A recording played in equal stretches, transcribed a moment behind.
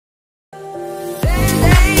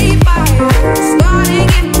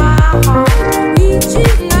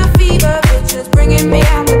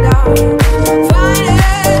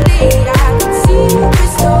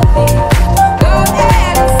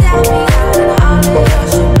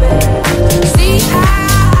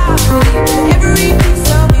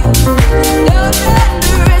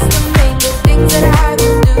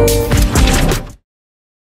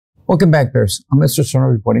Welcome back, Bears. I'm Mr. Serna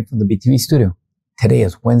reporting from the BTV studio. Today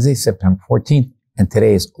is Wednesday, September 14th, and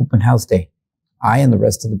today is Open House Day. I and the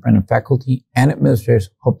rest of the Brennan faculty and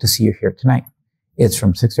administrators hope to see you here tonight. It's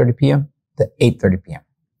from 6:30 p.m. to 8:30 p.m.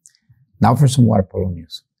 Now for some water polo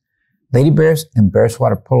news. Lady Bears and Bears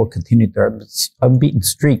Water Polo continued their unbeaten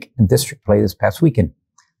streak in district play this past weekend.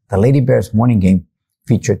 The Lady Bears morning game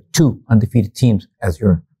featured two undefeated teams as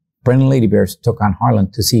your Brennan Lady Bears took on Harlan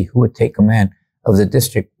to see who would take command of the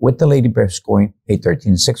district, with the Lady Bears scoring a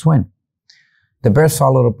 13-6 win. The Bears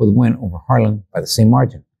followed up with a win over Harlan by the same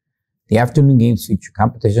margin. The afternoon games featured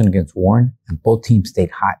competition against Warren, and both teams stayed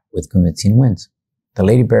hot with convincing wins. The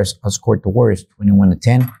Lady Bears outscored the Warriors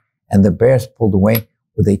 21-10, and the Bears pulled away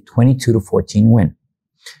with a 22-14 win.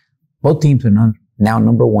 Both teams are now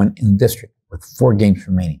number one in the district with 4 games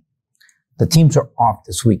remaining. The teams are off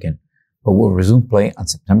this weekend, but will resume play on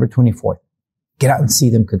September 24th. Get out and see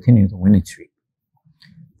them continue the winning streak.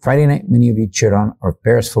 Friday night, many of you cheered on our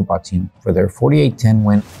Bears football team for their 48-10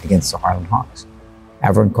 win against the Harlan Hawks.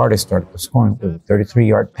 Avron Carter started the scoring with a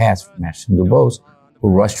 33-yard pass from Ashton DuBose, who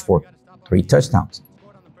rushed for 3 touchdowns.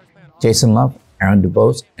 Jason Love, Aaron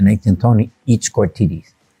DuBose, and Nathan Tony each scored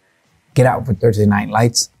TDs. Get out for Thursday Night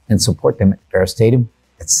Lights and support them at Bear Stadium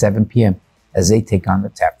at 7 p.m. as they take on the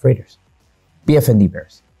Taft Raiders. BFND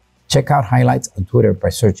Bears. Check out highlights on Twitter by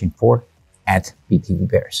searching for @BTV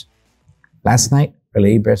Bears. Last night, the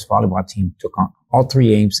Lady Bears volleyball team took on all 3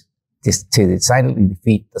 games to decidedly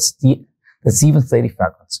defeat the Stevens Lady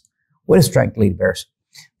Falcons. Way to strike, Lady Bears.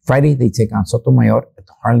 Friday, they take on Sotomayor at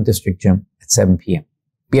the Harlan District Gym at 7 p.m.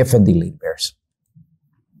 BFND Lady Bears.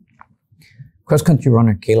 Cross-country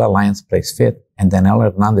runner Kayla Lyons placed 5th and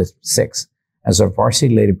Daniela Hernandez 6th as our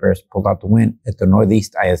varsity Lady Bears pulled out the win at the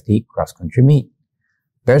Northeast ISD cross-country meet.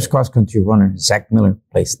 Bears cross-country runner Zach Miller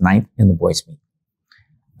placed 9th in the boys' meet.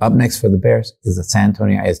 Up next for the Bears is the San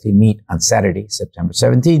Antonio ISD meet on Saturday, September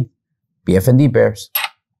 17th. BFND Bears.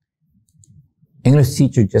 English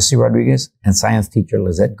teacher Jesse Rodriguez and science teacher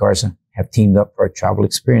Lizette Garza have teamed up for a travel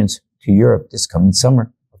experience to Europe this coming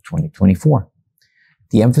summer of 2024.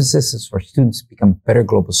 The emphasis is for students to become better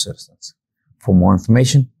global citizens. For more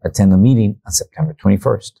information, attend the meeting on September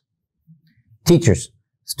 21st. Teachers,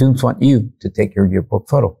 students want you to take your yearbook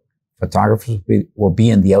photo. Photographers will be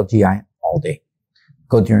in the LGI all day.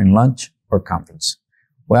 Go during lunch or conference.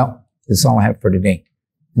 Well, this is all I have for today.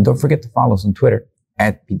 And don't forget to follow us on Twitter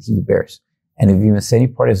 @BTV Bears. And if you miss any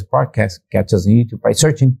part of this podcast, catch us on YouTube by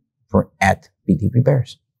searching for @BTV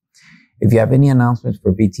Bears. If you have any announcements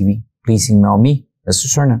for BTV, please email me, Mr.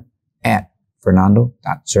 Serna, at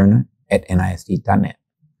fernando.serna@nisd.net.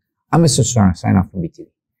 I'm Mr. Serna, sign off from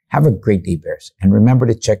BTV. Have a great day, Bears. And remember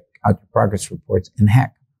to check out your progress reports and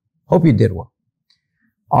hack. Hope you did well.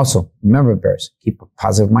 Also, remember, Bears, keep a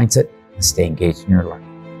positive mindset and stay engaged in your learning.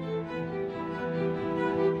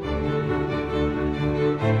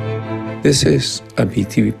 This is a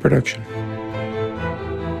BTV production.